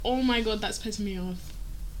Oh my god, that's pissing me off.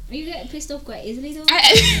 You get pissed off quite easily though.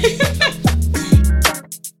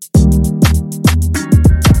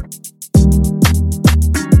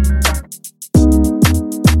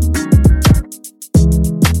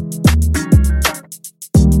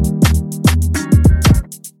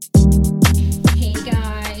 Hey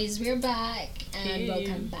guys, we're back and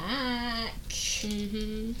welcome back.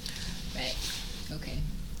 Right. Okay.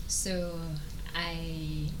 So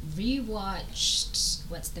I rewatched,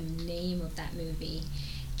 what's the name of that movie?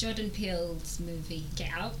 Jordan Peele's movie,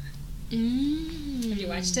 Get Out. Have you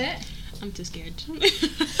watched it? I'm too scared.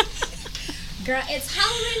 Girl, it's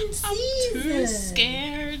Halloween season. I'm too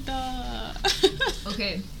scared.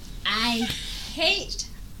 Okay. I hate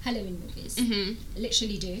Halloween movies.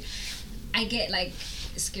 Literally do. I get like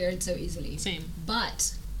scared so easily. Same.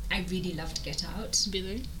 But I really loved Get Out.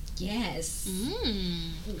 Really? Yes.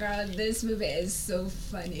 Girl, this movie is so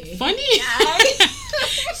funny. Funny?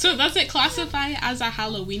 So does it classify as a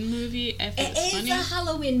Halloween movie if it's funny? It is a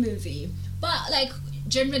Halloween movie. But like,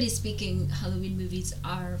 generally speaking, Halloween movies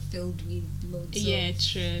are filled with loads of...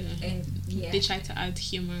 True. Yeah. They try to add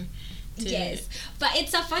humor to Yes. But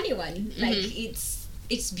it's a funny one. Like,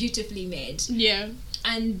 it's beautifully made. Yeah.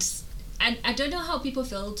 And I don't know how people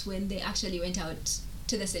felt when they actually went out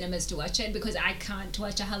to the cinemas to watch it, because I can't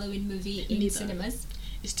watch a Halloween movie in cinemas.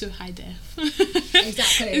 It's too high def.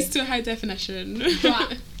 Exactly. It's too high definition.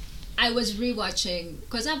 But I was rewatching,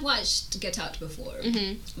 because I've watched Get Out before,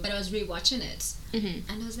 but I was rewatching it, and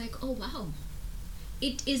I was like, oh wow,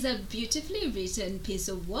 it is a beautifully written piece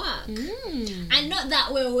of work. And not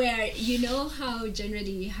that way where, you know how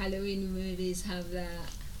generally Halloween movies have that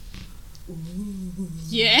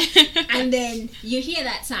Yeah. and then you hear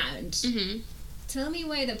that sound. Tell me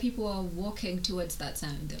why the people are walking towards that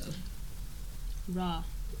sound though. Raw.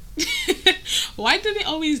 Why do they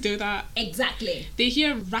always do that? Exactly. They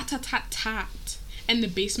hear rat-a-tat-tat in the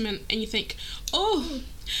basement and you think, oh,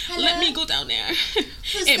 hello? let me go down there.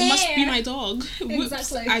 Who's It must be there? my dog. Whoops,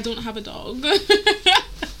 Exactly. I don't have a dog.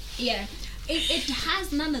 Yeah. It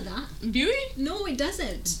has none of that. Really? No, it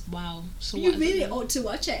doesn't. Wow. So You what really is it? ought to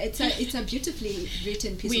watch it. It's a beautifully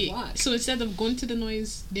written piece of work. So instead of going to the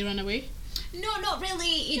noise, they run away? No, not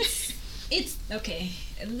really. It's okay.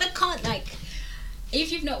 The like,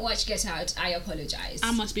 if you've not watched Get Out, I apologize.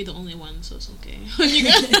 I must be the only one, so it's okay.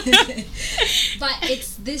 But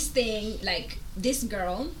it's this thing, like, this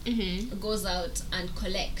girl goes out and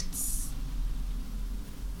collects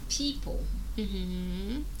people.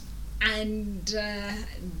 And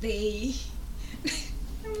they...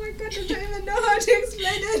 oh my god, I don't even know how to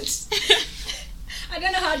explain it. I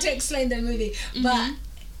don't know how to explain the movie, but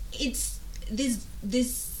it's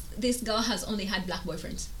this girl has only had black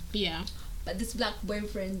boyfriends. Yeah. But these black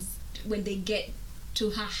boyfriends, when they get to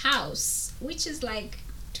her house, which is like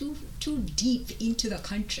too deep into the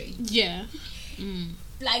country, Yeah.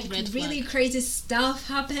 like Red really crazy stuff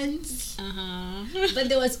happens. But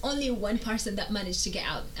there was only one person that managed to get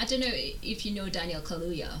out. I don't know if you know Daniel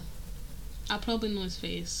Kaluuya. I probably know his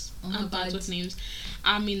face. Oh my I'm bad God. with names.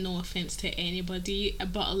 I mean, no offense to anybody,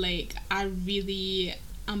 but like,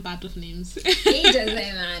 I'm bad with names. It doesn't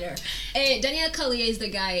matter. Daniel Kaluuya is the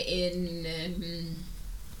guy in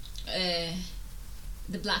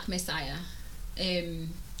the Black Messiah.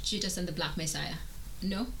 Judas and the Black Messiah.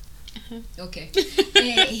 No? Okay.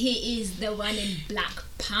 He is the one in Black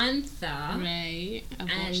Panther. Right. I've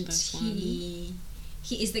watched And this one. he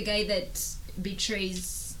is the guy that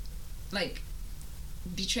betrays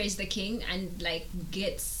the king and like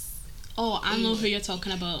gets Oh, I know who you're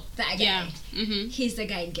talking about. that guy. Yeah. He's the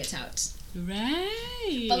guy in Get Out.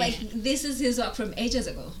 Right. But like, this is his work from ages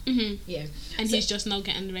ago. Yeah. And So- he's just now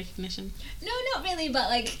getting the recognition. No, not really, but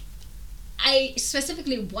like, I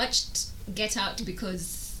specifically watched Get Out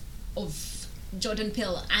because of Jordan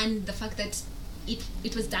Peele and the fact that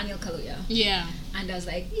it was Daniel Kaluuya. Yeah. And I was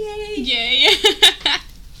like, yay! Yeah.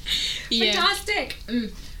 Yeah. Fantastic!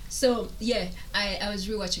 So, yeah, I was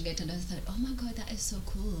rewatching it and I thought, oh my god, that is so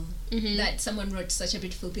cool. That someone wrote such a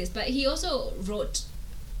beautiful piece. But he also wrote,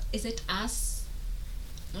 is it Us?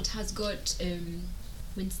 It has got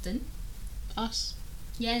Winston. Us.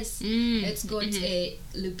 Yes. It's got a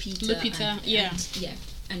Lupita. Yeah.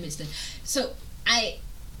 And Winston. So,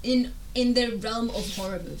 in the realm of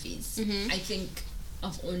horror movies, I think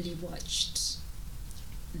I've only watched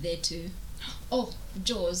the two. Oh,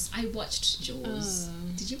 Jaws. I watched Jaws.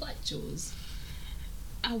 Did you watch Jaws?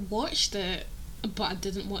 I watched it, but I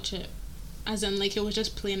didn't watch it. As in, like, it was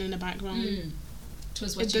just playing in the background. It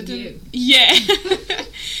was watching you. Yeah.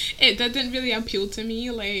 It didn't really appeal to me.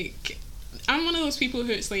 Like, I'm one of those people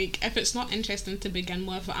who it's like, if it's not interesting to begin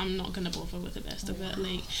with, I'm not gonna bother with the rest of it.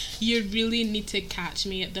 Like, you really need to catch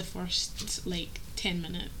me at the first like 10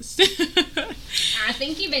 minutes. I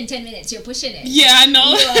think even 10 minutes you're pushing it. Yeah, I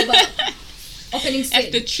know. But opening scene.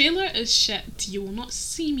 If the trailer is shit, you will not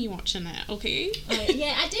see me watching it, okay?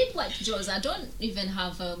 Yeah, I did watch Jaws. I don't even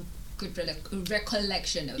have a good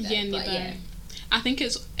recollection of that. Yeah, neither. But yeah. I think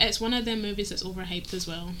it's one of them movies that's overhyped as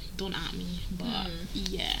well. Don't at me, but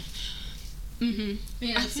yeah.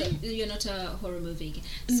 Yeah, so you're not a horror movie.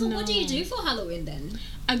 So No. what do you do for Halloween then?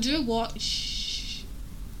 I do watch.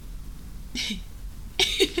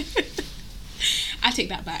 I take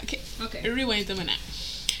that back. Okay. Rewind a minute.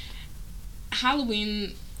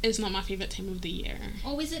 Halloween is not my favorite time of the year.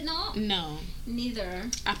 Oh, is it not? No, Neither.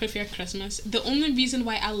 I prefer Christmas. The only reason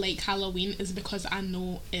why I like Halloween is because I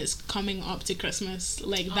know it's coming up to Christmas.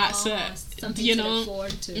 Like, that's it. Something You to know? look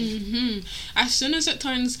forward to. As soon as it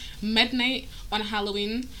turns midnight on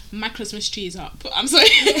Halloween, my Christmas tree is up. I'm sorry.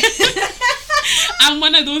 I'm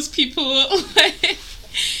one of those people.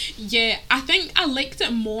 Yeah, I think I liked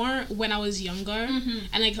it more when I was younger, and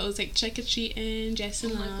like I was like trick or treating,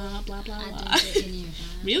 dressing up, blah blah I blah. don't get any of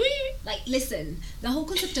that. Really? Like, listen, the whole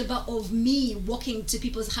concept of me walking to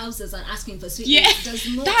people's houses and asking for sweets Yeah, does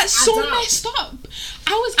not that's so add up. messed up.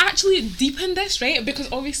 I was actually deep in this, right?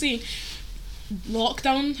 Because obviously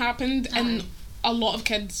lockdown happened and a lot of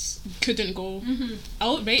kids couldn't go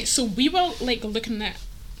out, right? So we were like looking at,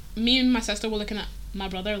 me and my sister were looking at my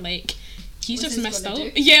brother like, he's What's just this missed out. gonna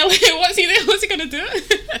do? Yeah, like what's he gonna do?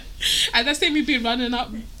 At this time we'd be running up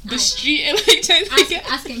the street and like trying to get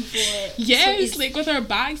Asking for yes, sweets. like with our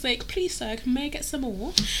bags, like, please sir, can I get some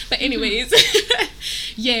more? But anyways,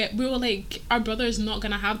 yeah, we were like, our brother's not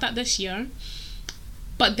gonna have that this year.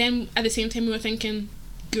 But then at the same time we were thinking,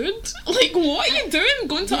 good? Like, what are you doing?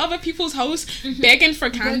 Going to other people's house, begging for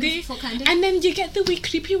candy. for candy. And then you get the wee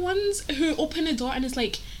creepy ones who open the door and it's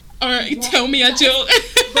like, or What? tell me a joke.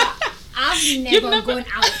 But I've You've never never- gone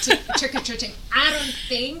out to trick-or-treating. I don't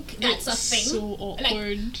think that's a thing. So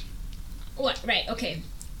awkward. What? Right, okay.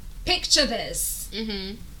 Picture this.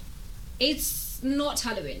 Mhm. It's not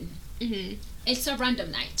Halloween. Mhm. It's a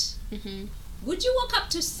random night. Mhm. Would you walk up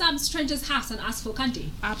to some stranger's house and ask for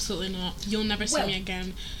candy? Absolutely not. You'll never see Well- me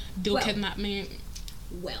again. They'll well. kidnap me.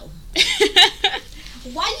 Well,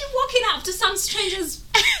 why are you walking up to some stranger's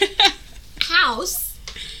house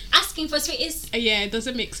asking for sweets? Yeah, it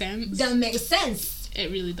doesn't make sense. Doesn't make sense.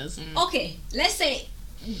 It really doesn't. Okay, let's say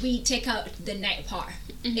we take out the night part.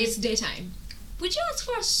 It's daytime. Would you ask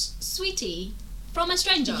for a sweetie from a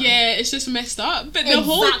stranger? Yeah, it's just messed up. But the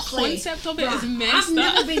whole Exactly. concept of it is Bruh, messed I've up.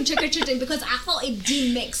 never been trick-or-treating because I thought it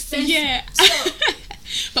didn't make sense. Yeah. So,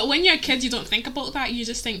 But when you're a kid, you don't think about that. You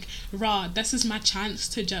just think, raw, this is my chance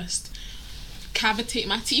to just cavitate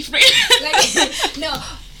my teeth right like, no.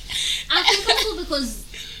 I think also because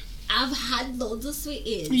I've had loads of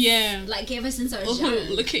sweeties. Yeah. Like, ever since I was Oh, young.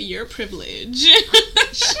 look at your privilege.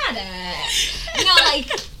 Shut up. No, like,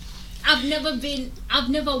 I've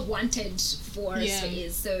never wanted for Yeah.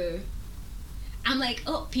 sweeties, so I'm like,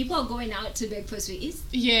 oh, people are going out to beg for sweeties.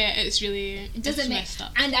 Yeah, it's really It doesn't it's make, messed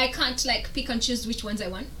up. and I can't like pick and choose which ones I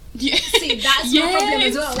want. Yeah. See, that's my problem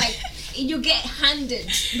as Yes. well. Like, you get handed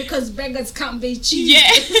because beggars can't be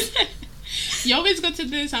choosers. Yeah. You always go to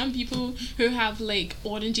the some people who have like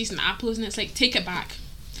oranges and apples and it's like, take it back.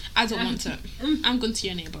 I don't want it. I'm going to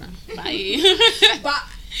your neighbour. Bye. But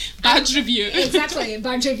Bad review. exactly,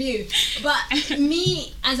 bad review. But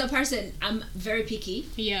me as a person, I'm very picky.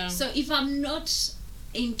 Yeah. So if I'm not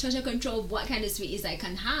in total control of what kind of sweeties I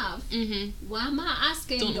can have, why am I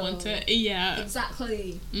asking? Don't though? want it. Yeah.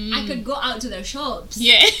 Exactly. I could go out to the shops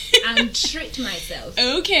Yeah. and treat myself.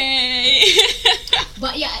 Okay.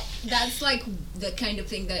 But yeah, that's like the kind of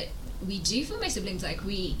thing that we do for my siblings. Like,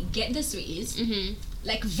 we get the sweeties,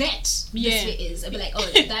 like vet the Yeah. sweeties. I'll be like,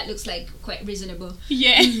 oh, that looks like quite reasonable.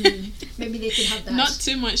 Yeah. Maybe they could have that. Not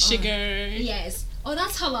too much sugar. Yes. Oh,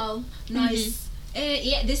 that's halal. Nice.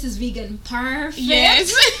 Yeah, this is vegan. Perfect.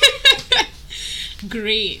 Yes.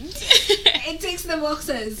 Great. It ticks the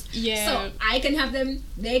boxes. Yeah. So I can have them.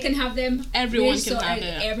 They can have them. Everyone We're can have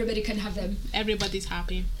it. Everybody can have them. Everybody's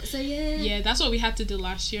happy. So yeah. Yeah, that's what we had to do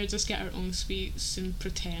last year. Just get our own sweets and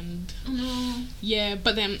pretend. Oh, no. Yeah,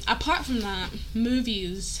 but then apart from that,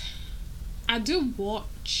 movies. I do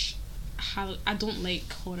watch. I don't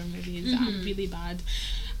like horror movies. I'm really bad.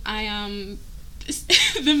 I am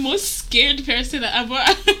the most scared person ever.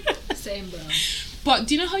 Same, bro. But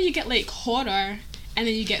do you know how you get like horror and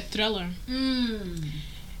then you get thriller?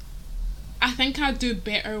 I think I do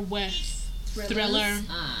better with thriller.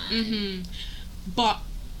 Ah. But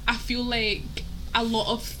I feel like a lot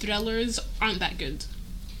of thrillers aren't that good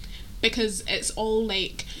because it's all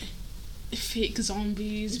like fake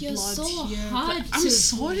zombies, You're blood. so here. hard I'm to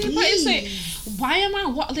sorry, but it's like, why am I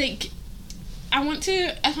like? I want to,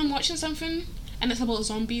 if I'm watching something and it's about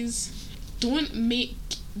zombies, don't make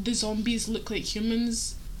the zombies look like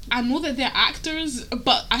humans. I know that they're actors,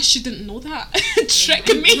 but I shouldn't know that. Trick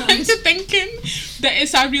me into thinking that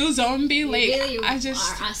it's a real zombie. You Like, really I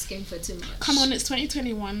just are asking for too much. come on. It's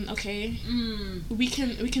 2021, okay? We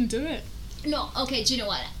can do it. No, okay. Do you know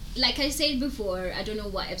what? Like I said before, I don't know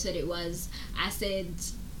what episode it was. I said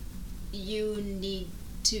you need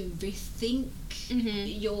to rethink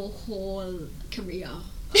your whole career.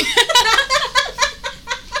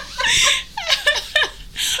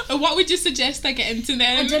 What would you suggest I get into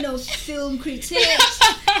then? I don't know, film critics,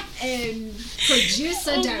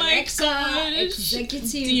 producer, Oh my director, gosh.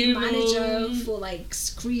 executive Do you manager know? for like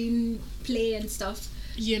screenplay and stuff.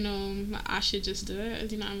 You know, I should just do it.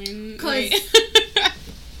 Do you know what I mean?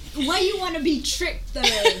 'Cause- Why you want to be tricked though?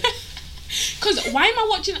 Because why am I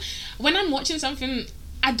watching? When I'm watching something,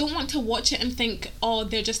 I don't want to watch it and think, oh,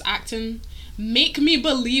 they're just acting. Make me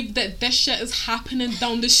believe that this shit is happening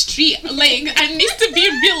down the street. Like, I need to be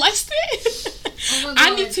realistic. Oh my I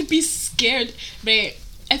God. need to be scared. Right?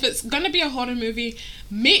 If it's gonna be a horror movie,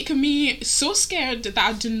 make me so scared that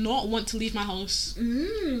I do not want to leave my house.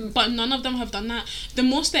 But none of them have done that. The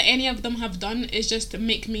most that any of them have done is just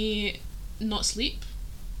make me not sleep.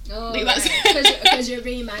 Oh, Like, that's- because you're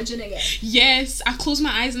reimagining it. Yes, I close my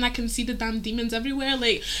eyes and I can see the damn demons everywhere.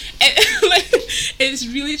 Like, it's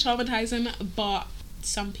really traumatizing. But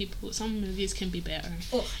some movies can be better.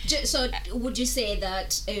 Oh, so would you say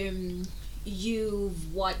that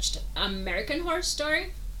you've watched American Horror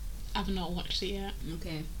Story? I've not watched it yet.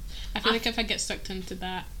 Okay. I feel like if I get sucked into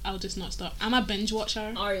that, I'll just not stop. I'm a binge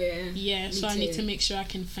watcher. Are you? Yeah, Me so I need too. to make sure I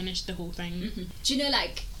can finish the whole thing. Do you know,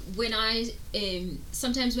 like, when I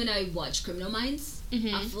sometimes when I watch Criminal Minds,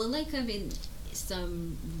 I feel like I'm in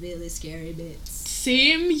some really scary bits.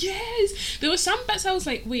 Same, yes. There were some bits I was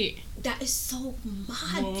like, wait. That is so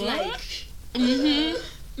mad. What? Like,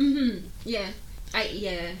 yeah,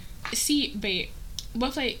 yeah. See, wait.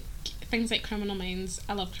 With like things like Criminal Minds,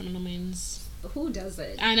 I love Criminal Minds. Who does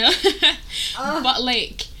it? I know. Ah. But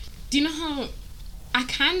like, do you know how I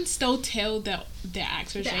can still tell that they're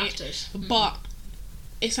actors, The right? actors. But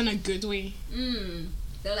it's in a good way.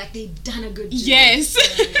 They're like, they done a good job. Yes.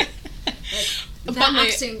 Like, But, that like,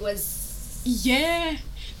 acting was. Yeah.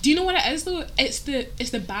 Do you know what it is though? It's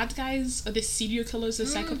the bad guys or the serial killers, the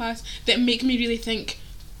psychopaths that make me really think,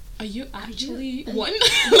 are you actually one?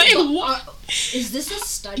 Like, what? Is this a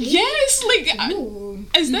study? Yes, like, Ooh.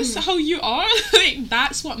 is this how you are? Like,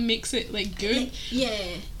 that's what makes it like good. Yeah.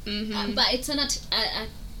 But it's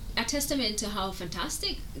a testament to how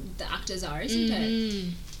fantastic the actors are, isn't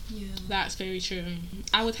it? Yeah. That's very true.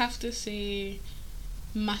 I would have to say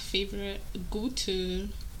my favourite go-to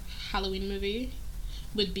Halloween movie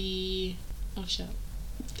would be... Oh, shit.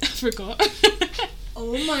 I forgot.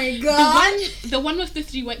 Oh my god. The one with the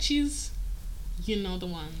 3 witches. You know the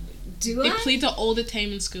one. Do They I? played it all the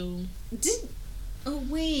time in school. Oh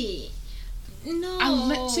wait. No. I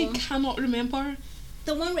literally cannot remember.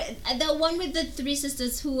 The one with the 3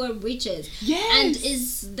 sisters who are witches. Yes. And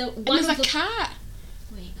is the And one there's with a the cat.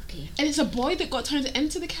 Wait, okay. And it's a boy that got turned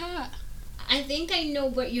into the cat. I think I know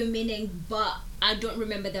what you're meaning, but I don't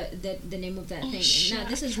remember the name of that Oh, thing. shit, Now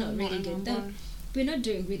this I is not cannot really good though. remember. We're not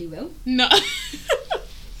doing really well. No.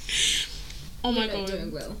 Oh my We're not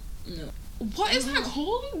doing god. well. No. What is that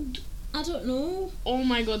called? I don't know. Oh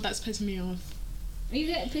my god, that's pissing me off. You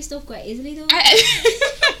get pissed off quite easily though.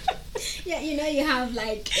 Yeah, you know you have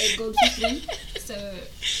like a goldfish ring. So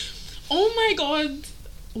Oh my god.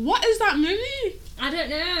 What is that movie? I don't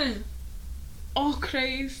know. Oh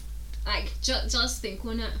Christ. Like just think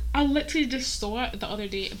on it. I literally just saw it the other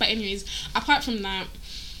day. But anyways, apart from that,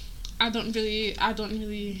 I don't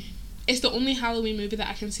really it's the only Halloween movie that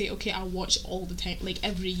I can say, okay, I'll watch all the time, like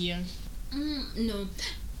every year. No.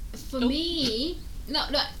 For Nope. me, no,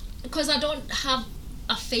 because I don't have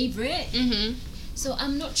a favorite. So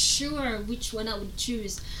I'm not sure which one I would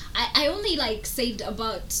choose. I only like said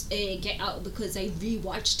about Get Out because I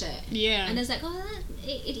rewatched it. Yeah. And I was like, oh,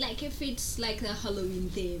 it like it fits like the Halloween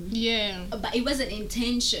theme. Yeah. But it wasn't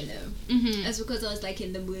intentional. That's because I was like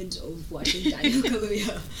in the mood of watching Daniel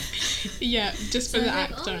Kaluuya. Yeah, just for So the I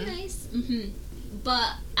was actor. like, oh, nice.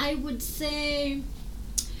 But I would say,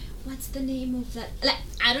 what's the name of that? Like,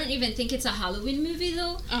 I don't even think it's a Halloween movie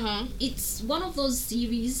though. Uh-huh. It's one of those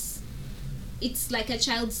series. It's like a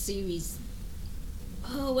child's series.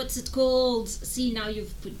 Oh, what's it called? See, now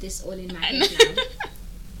you've put this all in my head now.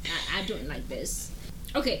 I don't like this.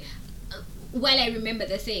 Okay, while I remember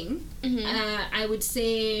the thing, I would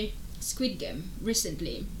say Squid Game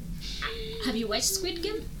recently. Have you watched Squid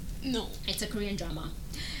Game? No. It's a Korean drama.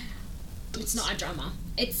 It's not a drama.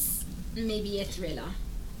 It's maybe a thriller.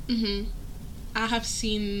 I have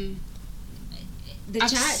seen.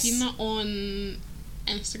 I've seen it on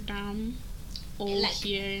Instagram.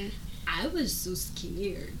 Here. I was so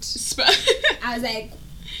scared. I was like,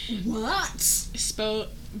 what?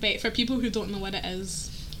 But for people who don't know what it is,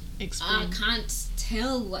 explain. I can't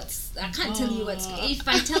tell you what's. If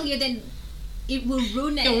I tell you, then it will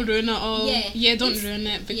ruin it. It will ruin it all. Yeah, don't ruin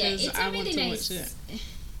it because I really want to watch it.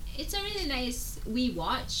 It's a really nice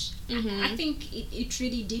watch. I think it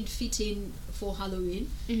really did fit in for Halloween.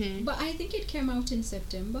 But I think it came out in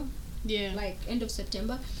September. Yeah. Like end of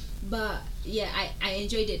September. But yeah, I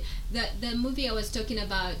enjoyed it. The movie I was talking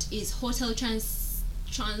about is Hotel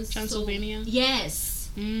Transylvania. Yes.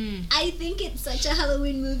 I think it's such a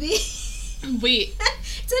Halloween movie. Wait.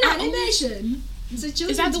 It's an animation. It's a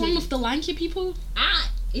children's Is that the one movie. with the lanky people?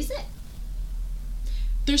 Is it?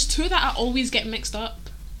 There's two that I always get mixed up.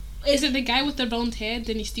 Is it the guy with the round head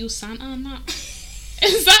and he steals Santa and that?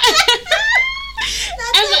 Is that?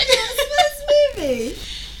 That's a Christmas movie.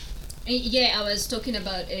 Yeah, I was talking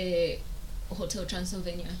about Hotel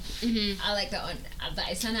Transylvania. I like that one, but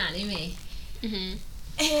it's an anime.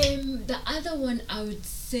 The other one I would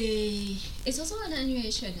say it's also an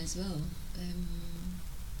animation as well.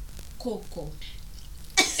 Coco.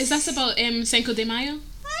 Is that about Cinco de Mayo?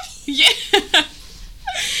 Yeah.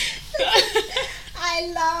 I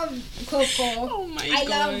love Coco. Oh my I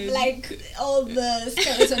god. love like all the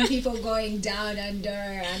skeleton people going down under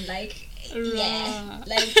and like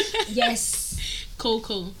yes.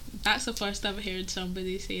 Coco. That's the first I've heard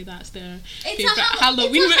somebody say that's their It's favorite a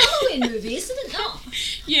Halloween movie. It's a Halloween movie, isn't it not?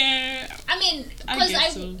 Yeah. I mean, I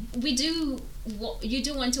because so. you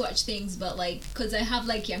do want to watch things, but like, because I have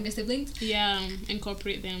like younger siblings. Yeah,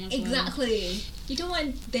 incorporate them as well. Exactly. You don't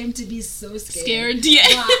want them to be so scared. Scared,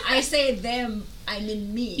 yeah. But I say them, I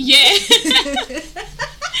mean me. Yeah.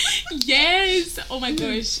 Yes. Oh my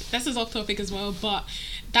gosh. This is off topic as well, but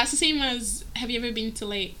that's the same as, have you ever been to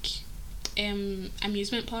like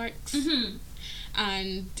amusement parks?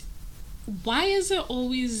 And why is it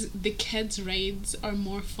always the kids' rides are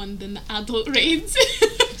more fun than the adult rides?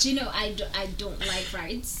 Do you know, I don't like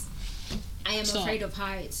rides. I am Stop. afraid of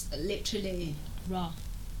heights, literally. Raw.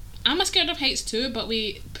 I'm scared of heights too, but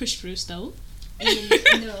we push through still.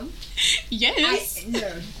 No. Yes.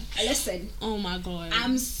 No. Listen. Oh my god.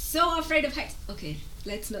 I'm so afraid of heights. Okay,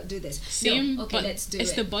 let's not do this. Same, No. Okay, but let's do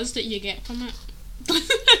it's it. the buzz that you get from it.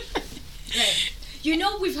 Right. You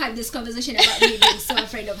know, we've had this conversation about me being so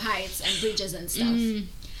afraid of heights and bridges and stuff.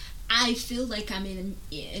 I feel like I'm in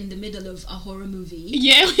the middle of a horror movie.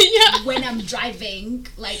 Yeah. When I'm driving,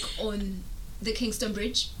 like on the Kingston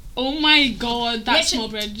Bridge. Oh my god, that small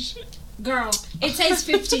bridge. Girl, it says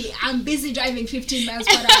 50. I'm busy driving 15 miles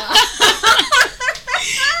per hour.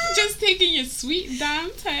 Just taking your sweet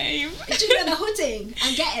damn time. Do you know the hooting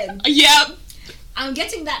I'm getting? Yeah. I'm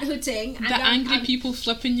getting that hooting. The angry people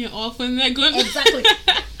flipping you off when they're going. Exactly.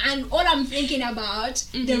 And all I'm thinking about,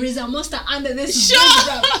 there is a monster under this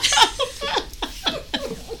Shut bridge.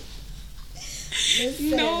 Listen,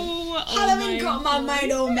 No. Halloween got my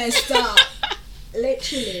mind all messed up.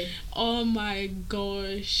 Literally. Oh my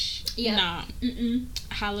gosh. Yeah. Nah.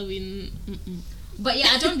 Halloween. But yeah,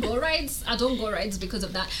 I don't go rides because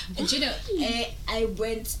of that. And do you know, I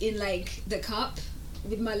went in like the cup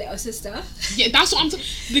with my little sister. Yeah, that's what I'm talking.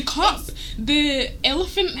 The cup, the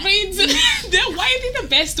elephant rides. Why are they the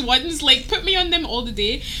best ones? Like, put me on them all the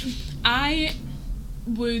day. I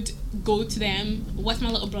would go to them with my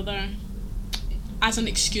little brother as an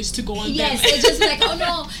excuse to go on them. Yes, it's just like, oh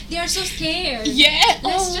no, they are so scared. Yeah.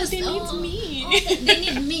 They need me. They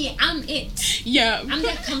need me. I'm it. Yeah. I'm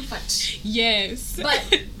their comfort. Yes. But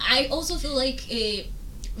I also feel like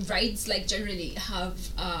rides like generally have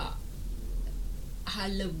a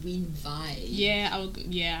Halloween vibe. Yeah,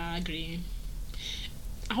 I agree.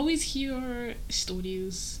 I always hear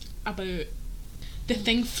stories about the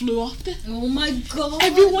thing flew off the... Oh my god.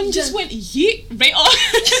 Everyone just went yeet right off.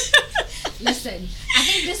 Listen, I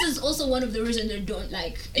think this is also one of the reasons I don't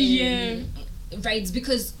like rides,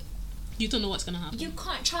 because you don't know what's gonna happen. you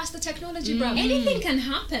can't trust the technology, bro. Anything can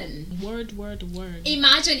happen. Word.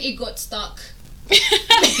 Imagine it got stuck.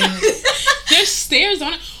 There's stairs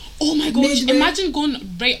on it. Oh my gosh, Midway. imagine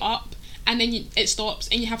going right up and then it stops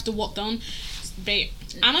and you have to walk down. Right,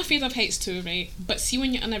 I'm afraid of heights too, right? But see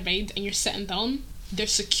when you're on a ride and you're sitting down,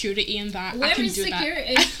 there's security in that. Where I can is do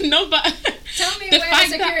security? that. No, but Tell me the where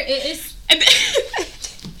fact security is.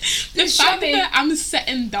 The Show fact me. that I'm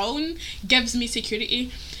sitting down gives me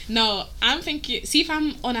security. No, I'm thinking, see if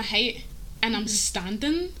I'm on a height and I'm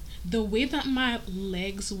standing, the way that my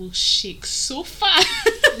legs will shake so fast.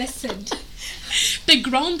 Listen. The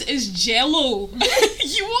ground is jello.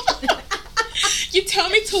 You tell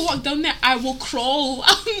me to walk down there, I will crawl.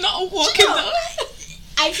 I'm not walking Sure. down.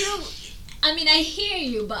 I hear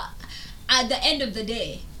you, but at the end of the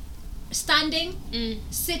day, standing,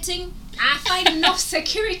 sitting, I find enough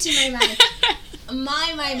security, my man.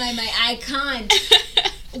 My, I can't.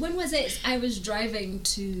 When was it? I was driving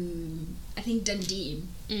to, I think, Dundee.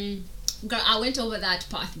 Girl, I went over that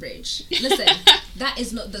path bridge. Listen, that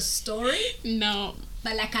is not the story. No.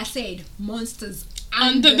 But like I said, monsters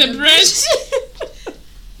Under the bridge.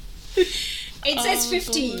 It says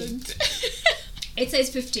 15. God. It says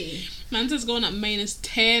 15. Manta's going at minus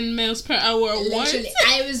 10 miles per hour. Literally, What?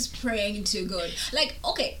 I was praying to God. Like,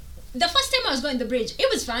 okay, the first time I was going the bridge, it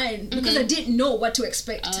was fine because I didn't know what to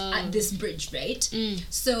expect at this bridge, right?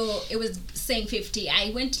 So it was saying 50.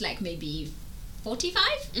 I went like maybe 45,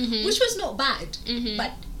 which was not bad.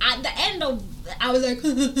 But at the end of, I was like,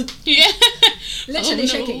 Yeah. literally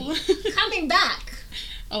Oh, no. shaking. Coming back.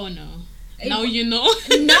 Oh no. Now you know.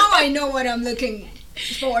 Now I know what I'm looking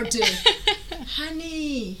forward to.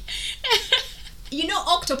 Honey. You know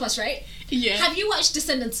Octopus, right? Yeah. Have you watched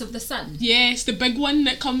Descendants of the Sun? Yes, the big one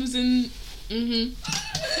that comes in.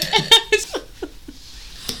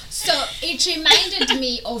 So it reminded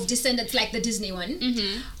me of Descendants, like the Disney one.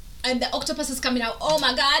 And the octopus is coming out. Oh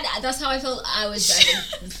my god, that's how I felt I was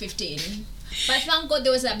driving 15. But thank God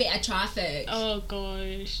there was a bit of traffic. Oh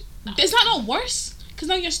gosh. Is that not worse? Because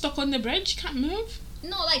now you're stuck on the bridge, you can't move.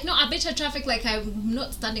 No, like not a bit of traffic, like I'm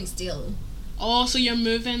not standing still. Oh, so you're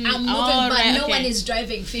moving. I'm moving, oh, but right, no okay. one is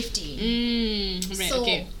driving 15. Right, So,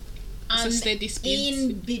 okay. It's a I'm steady speed.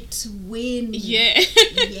 in between. Yeah.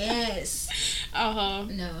 Yes. No,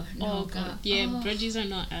 Oh god. God. Yeah, Oh. bridges are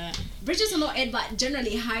not Bridges are not it, but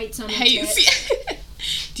generally heights are not heights. it.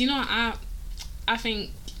 Do you know what, I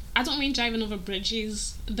think I don't mind driving over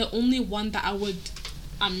bridges. The only one that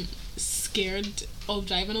I'm scared of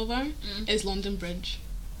driving over is London Bridge.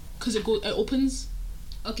 Because it opens.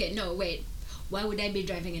 Okay, no, wait. Why would I be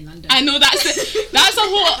driving in London? I know that's it. That's a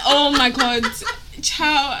whole. Oh my god,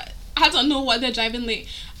 child. I don't know what they're driving like.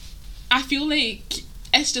 I feel like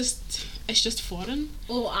it's just foreign.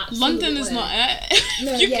 Oh, absolutely. London is not it.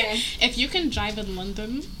 No, If you can drive in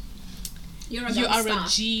London, you are a a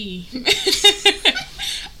G.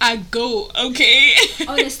 A goat, okay.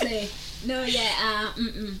 Honestly, no, Yeah.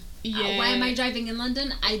 why am I driving in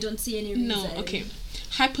London? I don't see any reason. No, okay.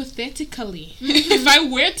 Hypothetically, if I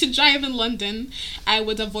were to drive in London, I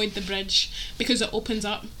would avoid the bridge because it opens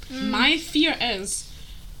up. My fear is,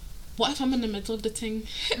 what if I'm in the middle of the thing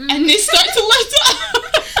and they start to light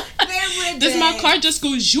up? Where would Does my they? car just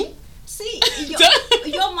go zoom? See,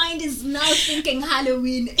 your mind is now thinking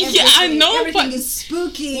Halloween. Everything. Yeah, I know, Everything but is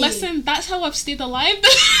spooky. Listen, that's how I've stayed alive.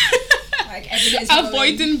 Like every day's Halloween.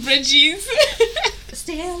 Avoiding bridges.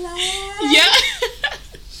 Stay alive. Yeah.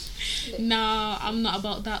 No, I'm not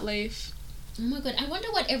about that life. Oh my god, I wonder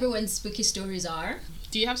what everyone's spooky stories are.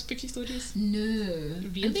 Do you have spooky stories? No.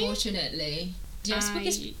 Really? Unfortunately. Do you have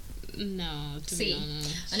spooky No, to See, be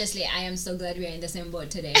honest. honestly, I am so glad we are in the same boat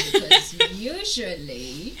today because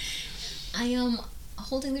usually I am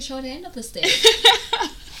holding the short end of the stick.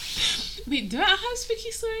 Wait, do I have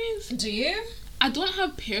spooky stories? Do you? I don't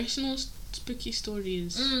have personal spooky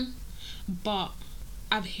stories, but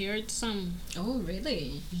I've heard some. Oh,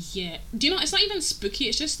 really? Yeah. Do you know, it's not even spooky,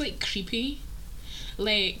 it's just like creepy.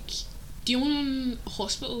 Like, do you want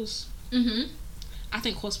hospitals? I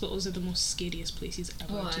think hospitals are the most scariest places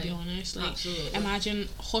ever, to be honest. Like, Absolutely. imagine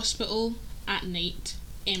hospital at night,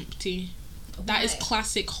 empty. That is Right.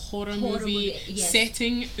 classic horror movie movie, yes.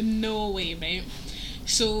 setting. No way, right?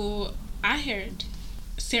 So, I heard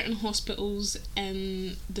certain hospitals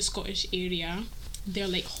in the Scottish area, they're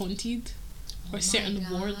like haunted. Or my certain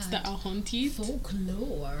wards God. that are haunted.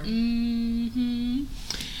 Folklore.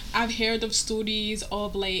 I've heard of stories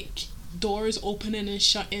of like doors opening and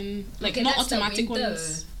shutting, like Okay, not that's the automatic wind,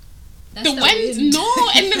 ones. though. That's The wind? No,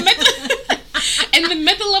 in the middle, in the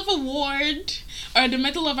middle of a ward or the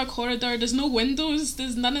middle of a corridor. There's no windows.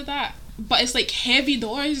 There's none of that. But it's like heavy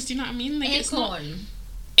doors. Do you know what I mean? Like it's not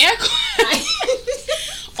aircon.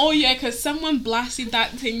 Oh yeah, because someone blasted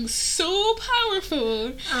that thing so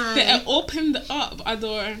powerful that it opened up a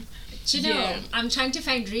door. Do you know, Yeah. I'm trying to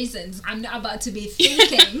find reasons. I'm not about to be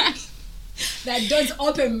thinking that doors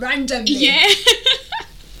open randomly. Yeah.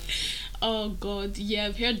 Oh god, yeah,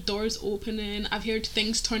 I've heard doors opening, I've heard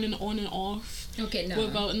things turning on and off. Okay, no.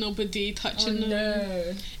 without nobody touching them.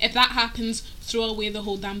 No. If that happens, throw away the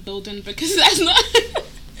whole damn building, because that's not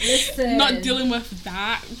Listen. not dealing with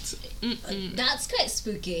that. That's quite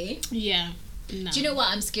spooky. Yeah. No. Do you know what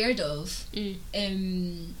I'm scared of?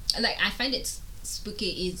 Mm. Like, I find it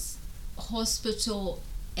spooky is hospital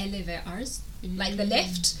elevators, like the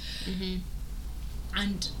lift. Mm-hmm.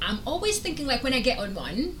 And I'm always thinking, like, when I get on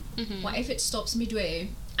one, Mm-hmm. what if it stops midway?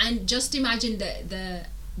 And just imagine the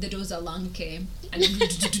doors are lunky and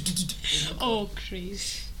Oh,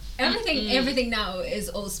 crazy. everything now is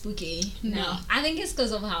all spooky. No. Now I think it's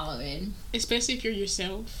because of Halloween. Especially if you're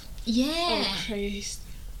yourself. Yeah. Oh, Christ.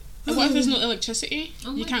 And what if there's no electricity?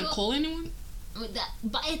 Oh You my can't God. call anyone?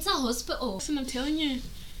 But it's a hospital. Listen, I'm telling you,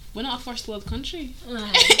 we're not a first world country.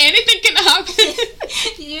 Right. Anything can happen.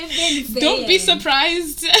 You've been saying. Don't be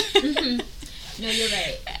surprised. No, you're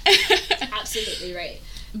right. Absolutely right.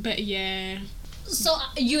 But yeah. So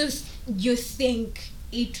you think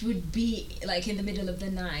it would be like in the middle of the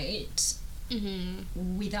night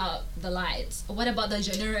Mm-hmm. without the lights? What about the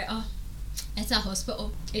generator? It's a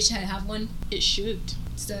hospital. It shall have one. It should.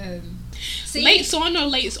 So, see, Lights on or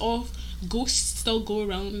lights off, ghosts still go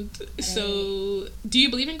around. So, do you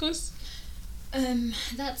believe in ghosts?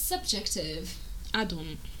 that's subjective. I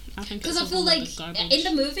don't. I think Because it's I a feel whole lot like of garbage. in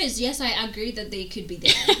the movies, yes, I agree that they could be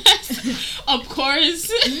there. Of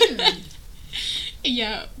course. Mm.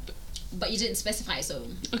 Yeah. But you didn't specify, so.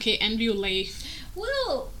 Okay, in real life.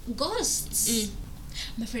 Well, ghosts.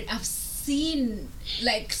 My friend, I've seen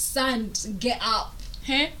like sand get up.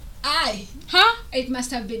 Hey? Aye, Huh? it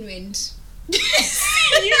must have been wind.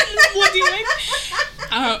 What do you mean?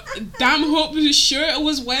 Damn hope was sure it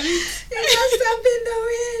was wind. It must have been the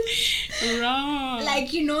wind. Right.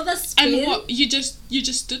 Like, you know the spin? And what, you just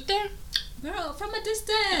stood there? Girl, from a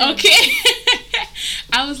distance. Okay.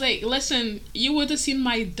 I was like, listen, you would have seen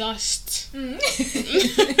my dust.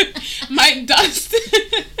 My dust.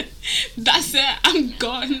 That's it, I'm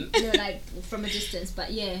gone. No, like from a distance,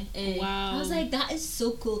 but yeah. Wow. I was like, that is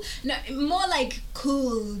so cool. No, more like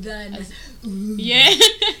cool than ooh. Yeah.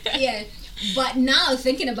 Yeah. But now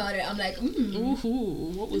thinking about it, I'm like, Ooh,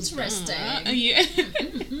 what was interesting. that? Yeah.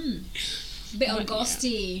 Bit of But,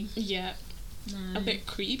 ghosty. Yeah. Nah. A bit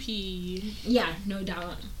creepy. Yeah, no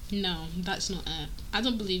doubt. No, that's not it. I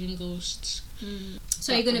don't believe in ghosts.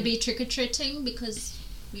 So you're gonna be trick or treating because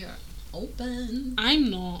we're open. I'm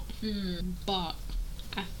not, but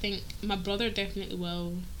I think my brother definitely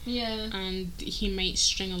will, Yeah. and he might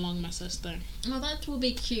string along my sister. Oh, that will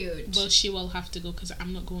be cute. Well, she will have to go because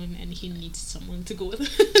I'm not going, and he needs someone to go with.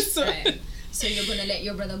 So Right. So you're gonna let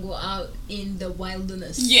your brother go out in the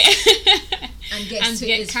wilderness. yeah, And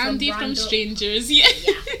get candy from random- strangers. Yeah.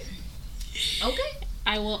 Yeah. Okay.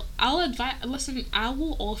 I'll advise. Listen, I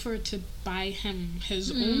will offer to buy him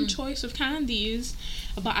his own choice of candies,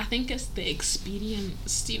 but I think it's the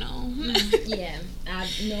experience, you know. Yeah.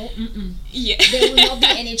 No. Yeah. There will not be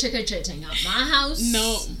any trick or treating at my house.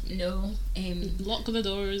 No. No. Lock the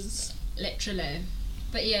doors. Literally.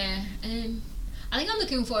 But yeah. I think I'm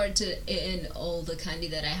looking forward to eating all the candy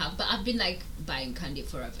that I have. But I've been like buying candy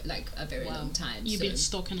for a very long time. You've so. been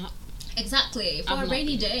stocking up. Exactly, for I'm a not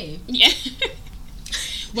rainy been. day. Yeah.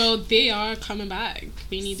 Well, they are coming back.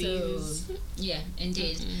 Rainy So, days. yeah,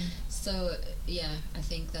 indeed. So, yeah, I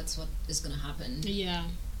think that's what is going to happen. Yeah.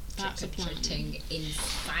 That's a plan. Trick-or-treating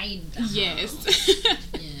inside the house. Yes.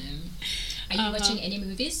 Yeah. Are you watching any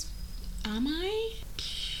movies? Am I?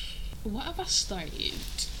 What have I started?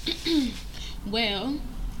 Well,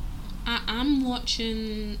 I am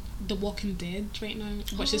watching The Walking Dead right now,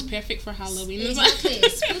 which is perfect for Halloween. Exactly,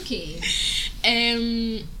 spooky.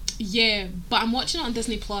 Yeah, but I'm watching it on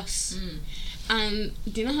Disney Plus. And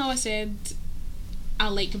do you know how I said I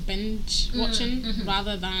like binge watching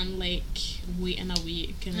rather than like waiting a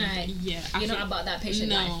week? And Right. yeah, You're not about that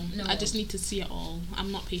patient life. No. I just need to see it all.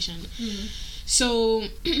 I'm not patient. So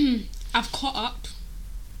I've caught up,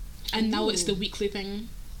 and now it's the weekly thing.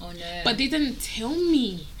 Oh no. But they didn't tell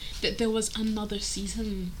me that there was another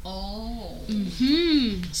season. Oh.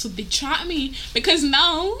 So they trapped me because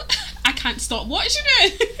now I can't stop watching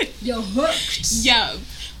it. You're hooked. Yeah,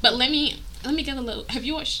 but let me get a little. Have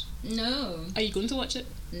you watched? No. Are you going to watch it?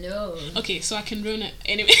 No. Okay, so I can ruin it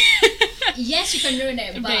anyway. Yes, you can ruin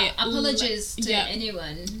it, but Right, apologies to yeah.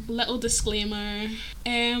 anyone. Little disclaimer.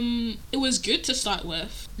 It was good to start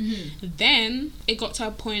with. Then it got to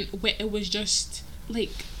a point where it was just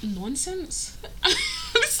like nonsense.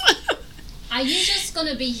 Are you just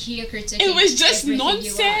gonna be here critiquing? It was just everything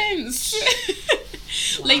you watch? nonsense.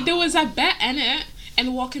 Like there was a bit in it,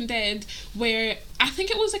 in Walking Dead where I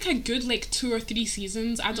think it was like a good like 2 or 3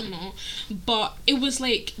 seasons, I don't know, but it was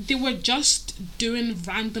like they were just doing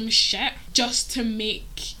random shit just to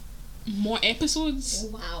make more episodes.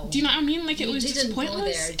 Oh, wow. Do you know what I mean? Like, it You was just didn't go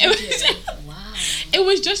pointless. there, did you? Wow. It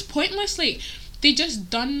was just pointless. Like, they just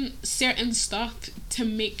done certain stuff to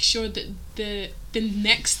make sure that the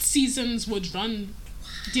next seasons would run.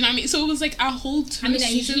 Do you know what I mean? So it was like a whole 2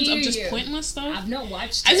 seasons of just pointless stuff. I've not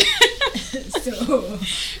watched it, so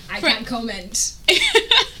I can't comment.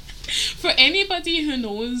 For anybody who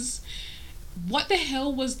knows, what the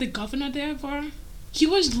hell was the governor there for? He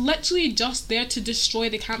was literally just there to destroy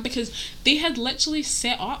the camp because they had literally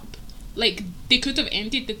set up, like, they could have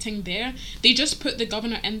ended the thing there. They just put the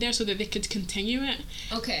governor in there so that they could continue it.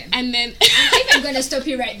 Okay. And then I think I'm gonna stop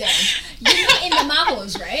you right there. You know, in the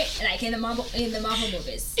Marvels, right? Like in the Marvel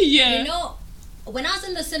movies. Yeah. You know, when I was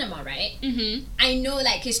in the cinema, right? Mm-hmm. I know,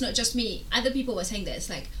 like, it's not just me. Other people were saying this,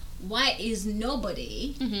 like, why is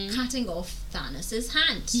nobody cutting off Thanos'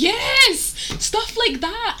 hand? Yes! Stuff like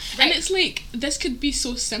that. Right. And it's like, this could be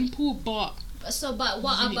so simple, but... So, but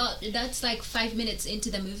what about, that's like 5 minutes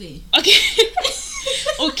into the movie. Okay.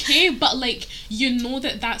 Okay, but like, you know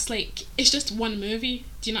that's like, it's just one movie.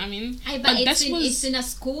 Do you know what I mean? But it's in a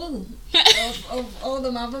school of all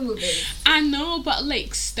the Marvel movies. I know, but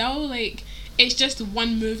like, still, like, it's just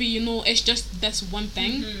one movie, you know, it's just this one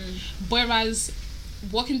thing. Whereas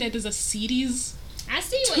Walking Dead is a series. I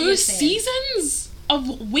see what you're saying. 2 seasons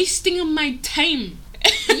of wasting my time.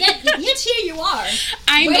 yet here you are.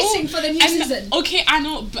 I waiting know. for the new season. Okay, I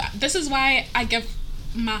know, but this is why I give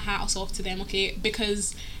my hats off to them, okay?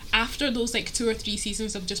 Because after those like 2 or 3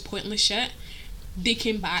 seasons of just pointless shit, they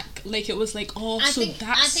came back. Like, it was like, I think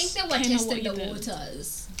they were testing the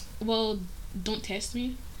waters. Well, don't test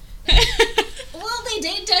me. Well, they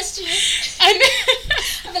did test you. I know.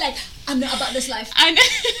 I'll be like, I'm not about this life. I know.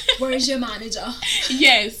 Where is your manager?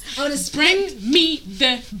 Yes. I want to bring me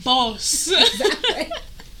the boss. Exactly.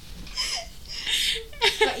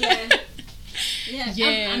 But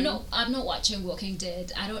yeah. I'm not watching Walking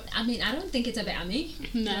Dead. I don't think it's about me.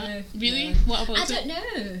 No. Really? No. What about it? I don't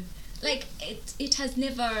know. Like, it has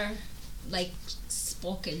never, like,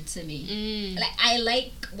 spoken to me. Like, I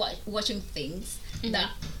like watching things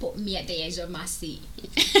that put me at the edge of my seat.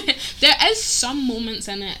 There is some moments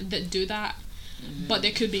in it that do that, but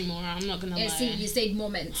there could be more. I'm not gonna lie. See, you said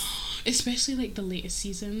moments. Especially like the latest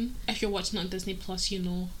season. If you're watching on Disney Plus, you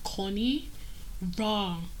know Connie,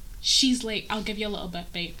 raw. She's like, I'll give you a little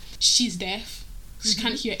bit, babe. She's deaf. She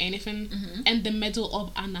can't hear anything in the middle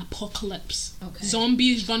of an apocalypse. Okay.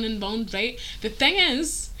 Zombies running around, right? The thing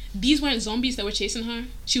is, these weren't zombies that were chasing her.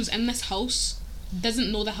 She was in this house,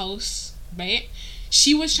 doesn't know the house, right?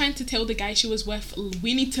 She was trying to tell the guy she was with,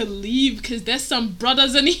 we need to leave because there's some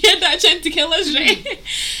brothers in here that are trying to kill us, right?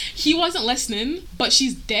 He wasn't listening, but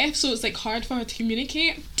she's deaf, so it's like hard for her to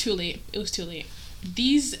communicate. Too late. It was too late.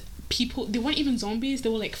 These people, they weren't even zombies, they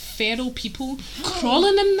were like feral people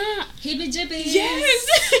crawling in that. Heebie-jeebies.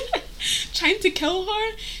 Yes. Trying to kill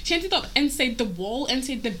her. She ended up inside the wall,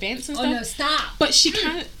 inside the vents and stuff. Oh no, stop. But she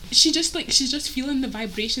can't, she's just feeling the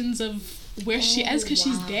vibrations of where she is because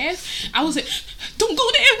she's deaf. I was like, don't go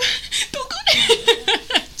there, don't go there.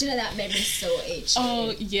 Do you know, that made me so itchy.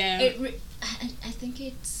 Oh yeah. I think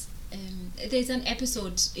it's there's an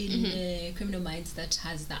episode in Criminal Minds that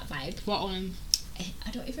has that vibe. What one?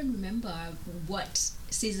 I don't even remember what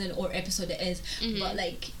season or episode it is, but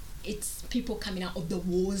like, it's people coming out of the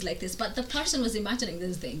walls like this, but the person was imagining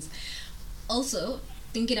these things. Also,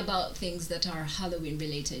 thinking about things that are Halloween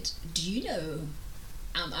related, do you know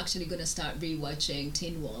I'm actually gonna start rewatching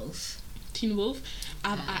Teen Wolf? Teen Wolf?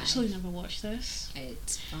 I've actually never watched this.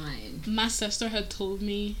 It's fine. My sister had told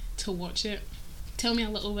me to watch it. Tell me a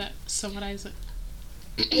little bit, summarize it.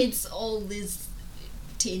 It's all these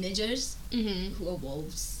teenagers who are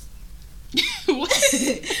wolves.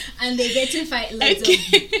 And they get to fight loads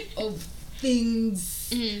of things.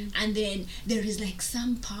 And then there is like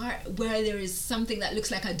some part where there is something that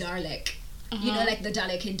looks like a Dalek. You know, like the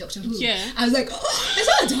Dalek in Doctor Who. Yeah. I was like, oh,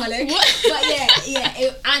 it's not a Dalek. What? But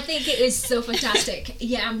yeah, I think it is so fantastic.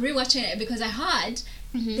 Yeah, I'm rewatching it because I heard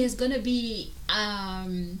there's gonna be a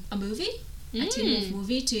movie, a Teen Wolf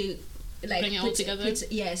movie to like bring it all together. Put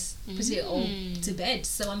it all to bed.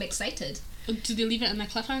 So I'm excited. Did they leave it in a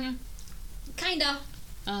cliffhanger? Kinda.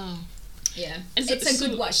 Oh. Yeah. It's a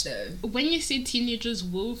good watch though. When you say teenagers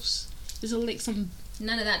wolves, is it like some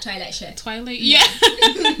none of that Twilight shit? Twilight? Yeah.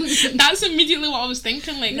 That's immediately what I was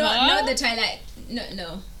thinking. Like, not the Twilight.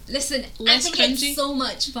 No. Listen, less I think cringy? it's so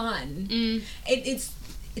much fun.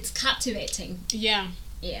 It's captivating. Yeah.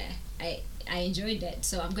 Yeah. I enjoyed it,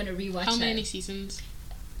 so I'm gonna rewatch it. How many seasons?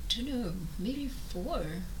 don't know, maybe 4.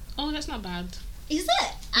 Oh, that's not bad. Is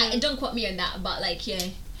it? I don't quote me on that, but like, yeah,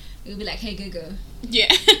 it would be like, hey Google,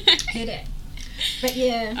 Yeah. hit it. But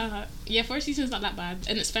yeah, yeah, 4 seasons not that bad,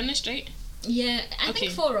 and it's finished, right? yeah, I Okay.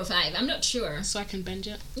 think 4 or 5. I'm not sure. So I can binge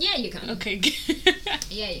it. Yeah, you can. Okay.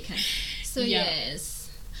 Yeah, you can. So Yeah. yes.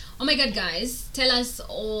 Oh my god, guys, tell us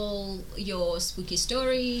all your spooky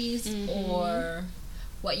stories or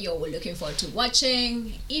what you're looking forward to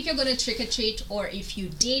watching. If you're gonna trick or treat, or if you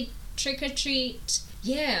did trick or treat.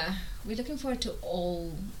 Yeah, we're looking forward to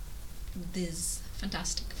all these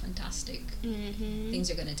fantastic things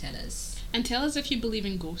you're gonna tell us. And tell us if you believe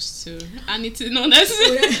in ghosts too. I need to know this.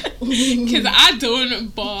 Because I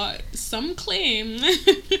don't, but some claim.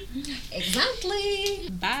 Exactly.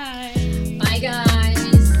 Bye. Bye, guys.